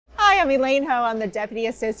I'm Elaine Ho. I'm the Deputy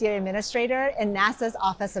Associate Administrator in NASA's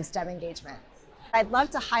Office of STEM Engagement. I'd love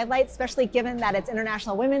to highlight, especially given that it's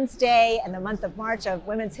International Women's Day and the month of March of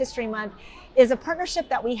Women's History Month, is a partnership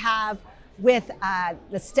that we have with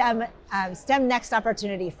the STEM Next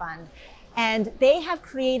Opportunity Fund. And they have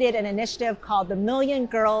created an initiative called the Million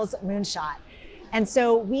Girls Moonshot. And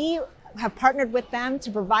so we have partnered with them to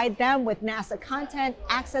provide them with NASA content,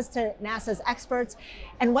 access to NASA's experts.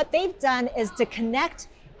 And what they've done is to connect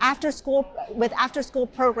after-school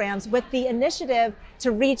programs with the initiative to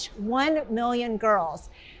reach 1 million girls.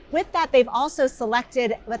 With that, they've also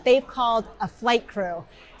selected what they've called a flight crew.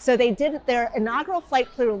 So they did their inaugural flight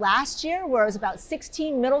crew last year, where it was about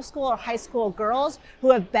 16 middle school or high school girls who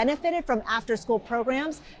have benefited from after-school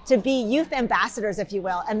programs to be youth ambassadors, if you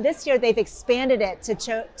will. And this year they've expanded it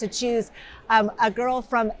to choose a girl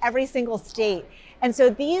from every single state. And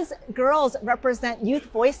so these girls represent youth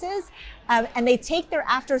voices, and they take their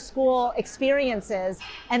after-school experiences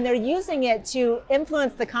and they're using it to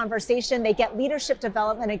influence the conversation. They get leadership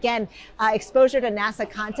development, again, exposure to NASA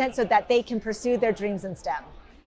content so that they can pursue their dreams in STEM.